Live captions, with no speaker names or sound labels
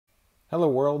Hello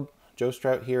world, Joe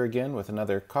Strout here again with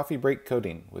another coffee break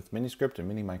coding with Miniscript and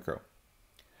Minimicro.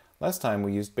 Last time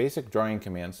we used basic drawing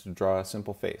commands to draw a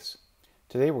simple face.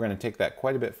 Today we're going to take that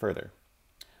quite a bit further.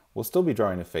 We'll still be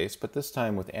drawing a face, but this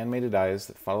time with animated eyes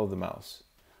that follow the mouse.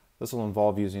 This will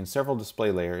involve using several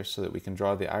display layers so that we can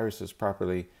draw the irises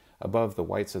properly above the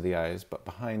whites of the eyes but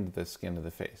behind the skin of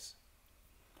the face.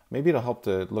 Maybe it'll help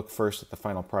to look first at the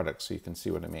final product so you can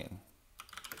see what I mean.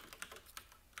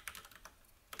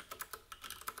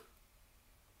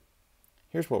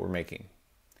 Here's what we're making.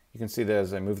 You can see that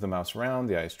as I move the mouse around,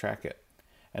 the eyes track it.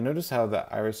 And notice how the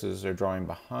irises are drawing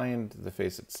behind the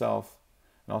face itself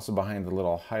and also behind the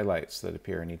little highlights that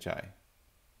appear in each eye.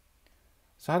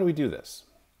 So how do we do this?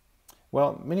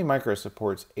 Well, Minimicro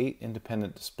supports 8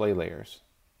 independent display layers.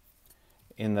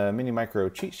 In the Minimicro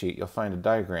cheat sheet, you'll find a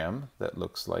diagram that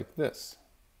looks like this.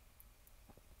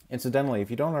 Incidentally, if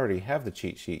you don't already have the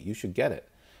cheat sheet, you should get it.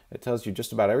 It tells you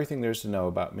just about everything there is to know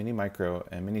about Minimicro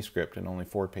and Miniscript in only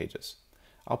 4 pages.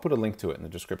 I'll put a link to it in the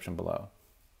description below.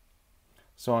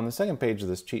 So on the second page of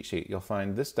this cheat sheet, you'll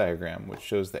find this diagram, which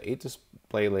shows the 8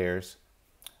 display layers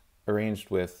arranged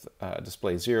with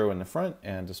display 0 in the front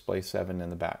and display 7 in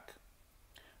the back.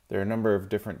 There are a number of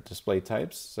different display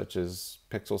types, such as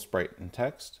pixel, sprite, and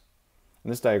text.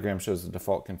 And this diagram shows the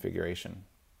default configuration.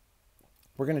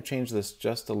 We're going to change this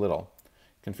just a little,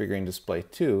 configuring display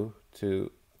 2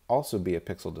 to also be a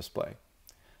pixel display.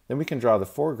 Then we can draw the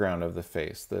foreground of the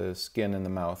face, the skin and the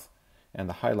mouth, and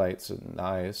the highlights and the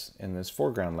eyes in this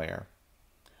foreground layer.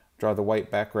 Draw the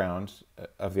white background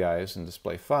of the eyes in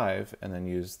display 5, and then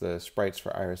use the sprites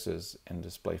for irises in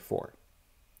display 4.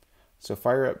 So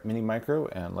fire up Minimicro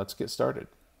and let's get started.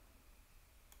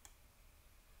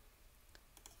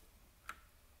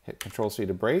 Hit Control-C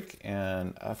to break,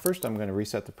 and first I'm going to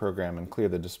reset the program and clear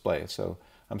the display. So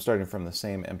I'm starting from the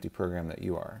same empty program that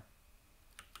you are.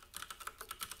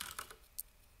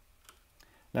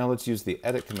 Now let's use the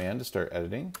edit command to start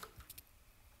editing.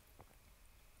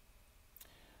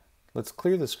 Let's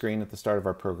clear the screen at the start of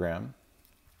our program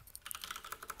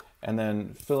and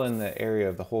then fill in the area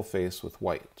of the whole face with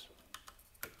white.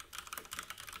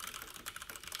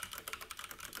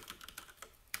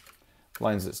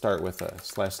 Lines that start with a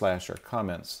 // are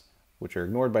comments, which are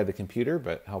ignored by the computer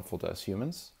but helpful to us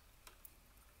humans.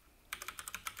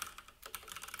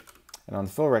 And on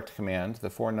the fillRect command, the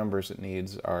 4 numbers it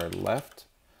needs are left,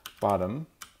 bottom,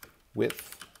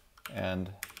 width,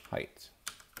 and height.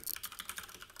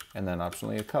 And then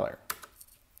optionally a color.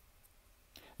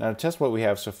 Now to test what we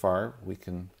have so far, we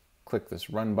can click this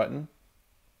Run button,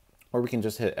 or we can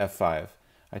just hit F5.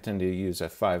 I tend to use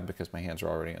F5 because my hands are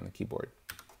already on the keyboard.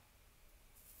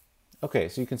 Okay,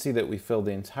 so you can see that we filled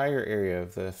the entire area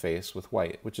of the face with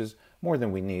white, which is more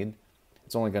than we need.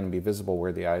 It's only going to be visible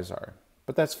where the eyes are.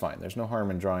 But that's fine. There's no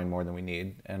harm in drawing more than we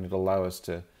need, and it'll allow us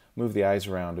to move the eyes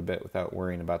around a bit without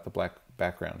worrying about the black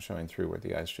background showing through where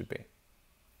the eyes should be.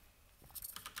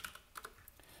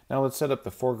 Now let's set up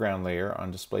the foreground layer on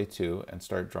display 2 and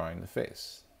start drawing the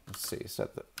face. Let's see,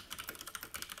 set the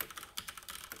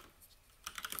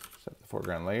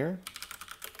foreground layer.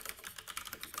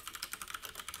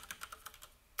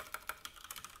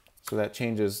 So that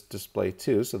changes display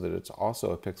 2 so that it's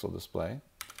also a pixel display,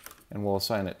 and we'll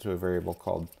assign it to a variable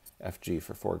called fg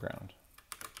for foreground.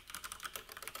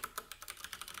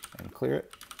 And clear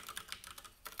it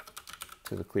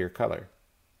to the clear color.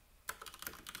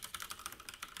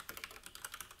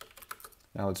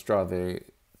 Now let's draw the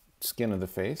skin of the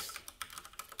face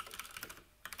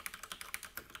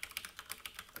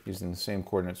using the same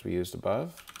coordinates we used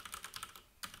above.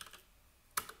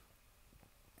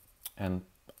 And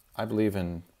I believe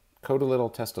in code a little,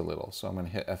 test a little, so I'm going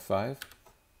to hit F5.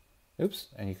 Oops,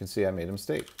 and you can see I made a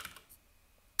mistake.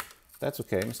 That's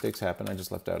okay, mistakes happen. I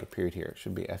just left out a period here. It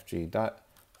should be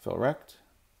fg.fillRect.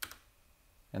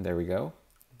 And there we go.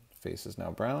 The face is now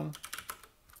brown.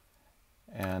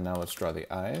 And now let's draw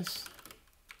the eyes.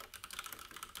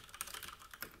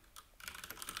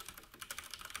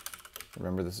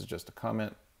 Remember, this is just a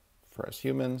comment for us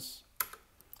humans.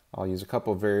 I'll use a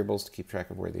couple of variables to keep track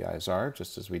of where the eyes are,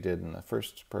 just as we did in the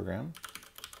first program.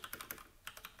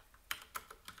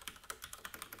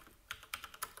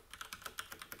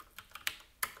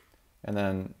 And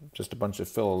then just a bunch of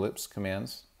fill ellipse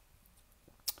commands.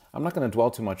 I'm not going to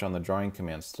dwell too much on the drawing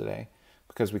commands today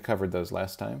because we covered those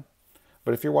last time.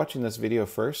 But if you're watching this video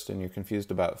first and you're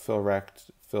confused about fillRect,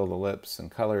 fill ellipse,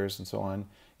 and colors and so on,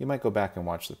 you might go back and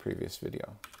watch the previous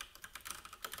video.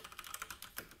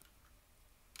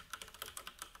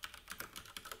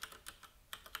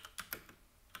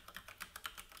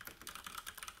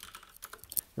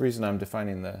 The reason I'm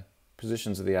defining the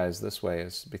positions of the eyes this way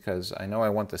is because I know I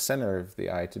want the center of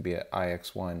the eye to be at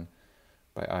IX1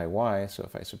 by IY, so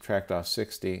if I subtract off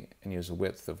 60 and use a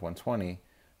width of 120,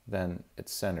 then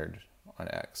it's centered on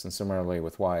X. And similarly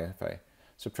with Y, if I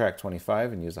subtract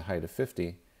 25 and use a height of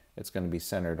 50, it's going to be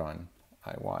centered on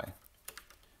IY.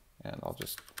 And I'll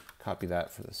just copy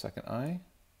that for the second eye,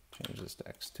 change this to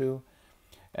X2,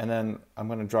 and then I'm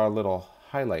going to draw little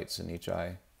highlights in each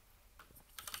eye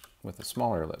with a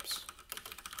smaller ellipse.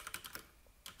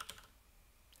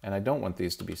 And I don't want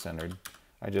these to be centered.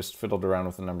 I just fiddled around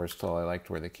with the numbers till I liked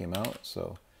where they came out.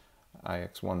 So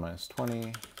IX1 minus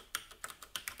 20,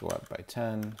 go up by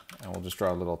 10, and we'll just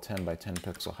draw a little 10 by 10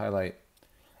 pixel highlight.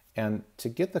 And to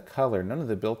get the color, none of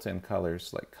the built-in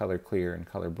colors like color clear and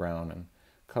color brown and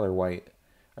color white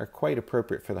are quite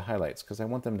appropriate for the highlights because I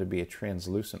want them to be a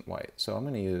translucent white. So I'm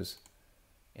going to use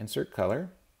insert color,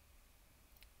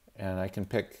 and I can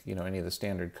pick, you know, any of the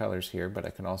standard colors here, but I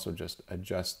can also just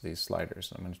adjust these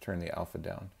sliders. I'm going to turn the alpha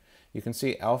down. You can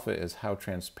see alpha is how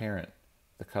transparent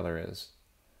the color is.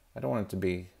 I don't want it to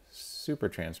be super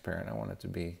transparent. I want it to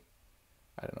be,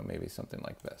 I don't know, maybe something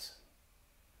like this.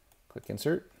 Click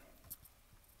insert,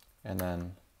 and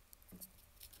then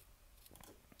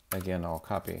again I'll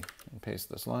copy and paste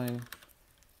this line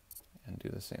and do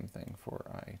the same thing for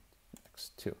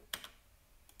IX2.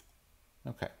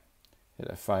 Okay, hit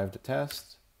F5 to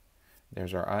test.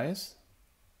 There's our eyes.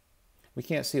 We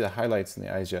can't see the highlights in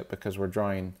the eyes yet because we're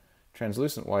drawing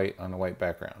translucent white on a white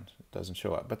background. It doesn't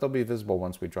show up, but they'll be visible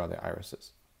once we draw the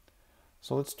irises.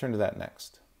 So let's turn to that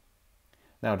next.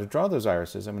 Now to draw those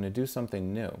irises, I'm going to do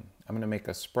something new. I'm going to make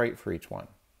a sprite for each one.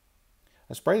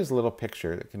 A sprite is a little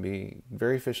picture that can be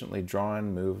very efficiently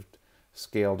drawn, moved,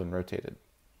 scaled, and rotated.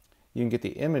 You can get the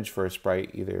image for a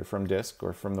sprite either from disk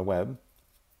or from the web.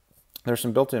 There are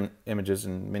some built-in images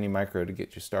in Mini Micro to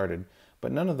get you started,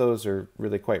 but none of those are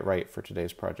really quite right for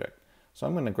today's project. So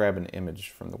I'm going to grab an image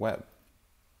from the web.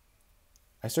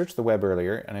 I searched the web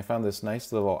earlier and I found this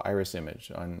nice little iris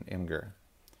image on Imgur.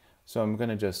 So I'm going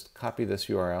to just copy this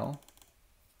URL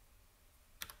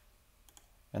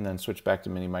and then switch back to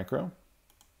Mini Micro.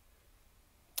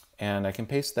 And I can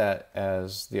paste that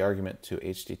as the argument to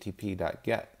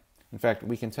http.get. In fact,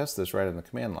 we can test this right in the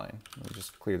command line. Let me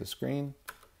just clear the screen,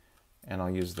 and I'll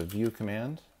use the view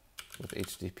command with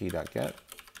http.get,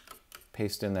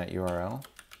 paste in that URL,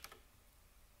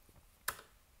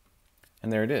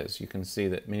 and there it is. You can see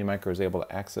that Mini Micro is able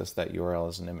to access that URL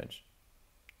as an image.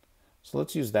 So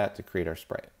let's use that to create our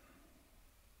sprite.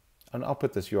 And I'll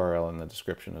put this URL in the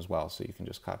description as well, so you can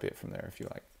just copy it from there if you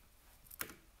like.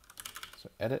 So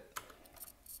edit.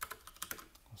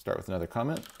 I'll start with another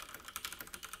comment.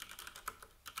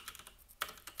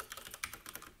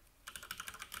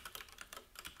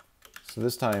 So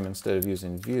this time, instead of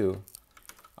using view,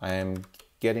 I am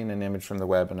getting an image from the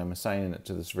web and I'm assigning it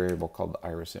to this variable called the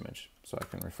iris image, so I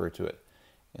can refer to it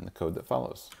in the code that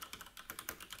follows.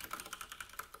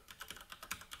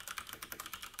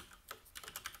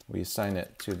 We assign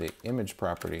it to the image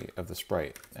property of the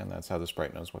sprite, and that's how the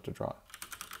sprite knows what to draw.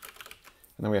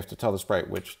 And then we have to tell the sprite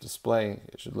which display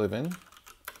it should live in.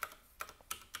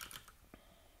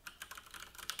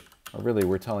 Or really,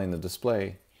 we're telling the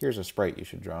display, here's a sprite you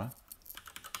should draw.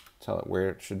 Tell it where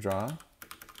it should draw.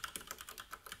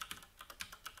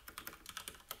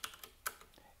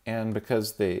 And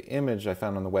because the image I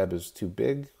found on the web is too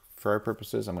big for our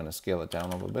purposes, I'm going to scale it down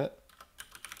a little bit.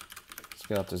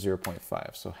 Scale up to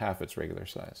 0.5, so half its regular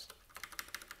size.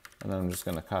 And then I'm just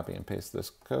going to copy and paste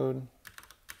this code.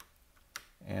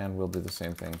 And we'll do the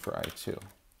same thing for I2.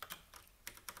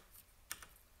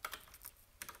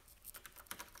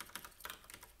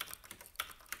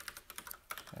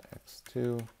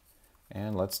 X2.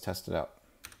 And let's test it out.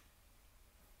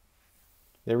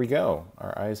 There we go.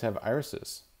 Our eyes have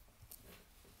irises.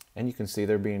 And you can see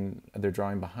they're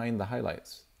drawing behind the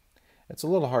highlights. It's a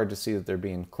little hard to see that they're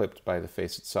being clipped by the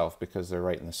face itself because they're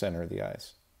right in the center of the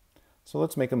eyes. So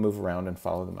let's make them move around and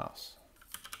follow the mouse.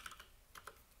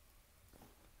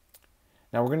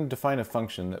 Now we're going to define a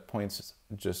function that points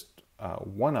just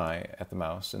one eye at the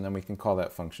mouse, and then we can call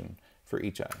that function for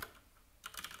each eye.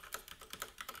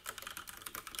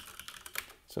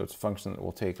 So it's a function that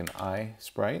will take an eye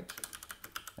sprite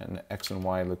and an X and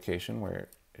Y location where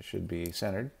it should be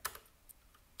centered.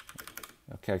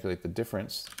 It'll calculate the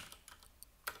difference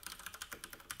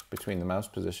between the mouse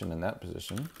position and that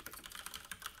position.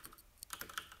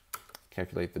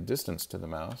 Calculate the distance to the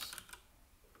mouse.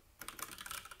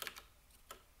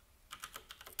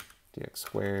 Dx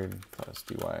squared plus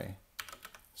dy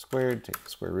squared, take the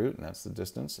square root, and that's the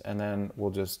distance. And then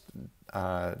we'll just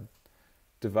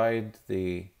divide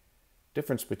the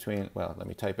difference between, well, let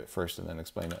me type it first and then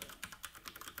explain it.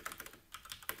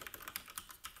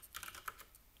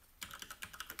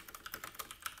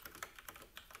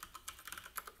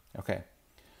 Okay,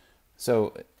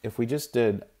 so if we just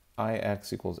did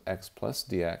ix equals x plus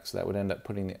dx, that would end up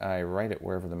putting the I right at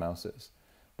wherever the mouse is.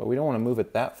 But we don't want to move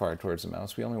it that far towards the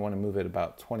mouse. We only want to move it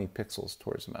about 20 pixels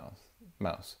towards the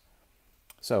mouse.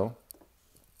 So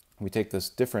we take this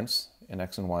difference in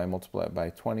x and y, multiply it by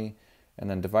 20, and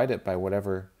then divide it by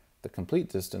whatever the complete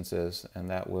distance is, and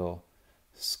that will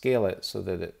scale it so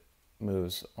that it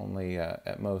moves only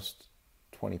at most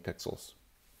 20 pixels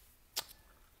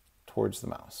towards the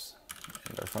mouse.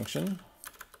 And our function.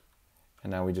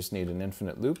 And now we just need an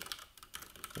infinite loop.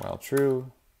 While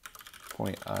true,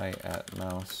 point I at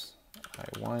mouse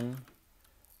I1,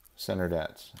 centered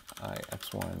at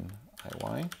IX1,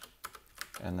 IY,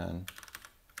 and then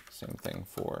same thing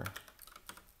for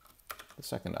the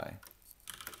second eye.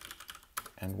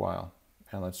 And while.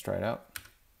 And let's try it out.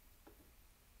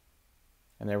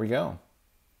 And there we go.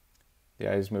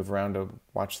 The eyes move around to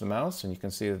watch the mouse, and you can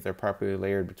see that they're properly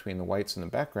layered between the whites in the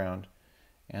background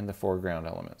and the foreground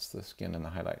elements, the skin and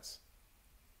the highlights.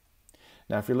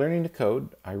 Now, if you're learning to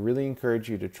code, I really encourage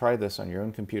you to try this on your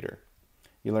own computer.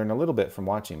 You learn a little bit from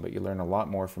watching, but you learn a lot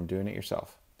more from doing it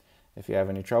yourself. If you have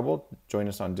any trouble, join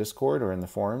us on Discord or in the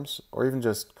forums, or even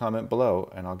just comment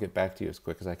below, and I'll get back to you as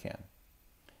quick as I can.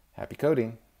 Happy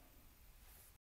coding!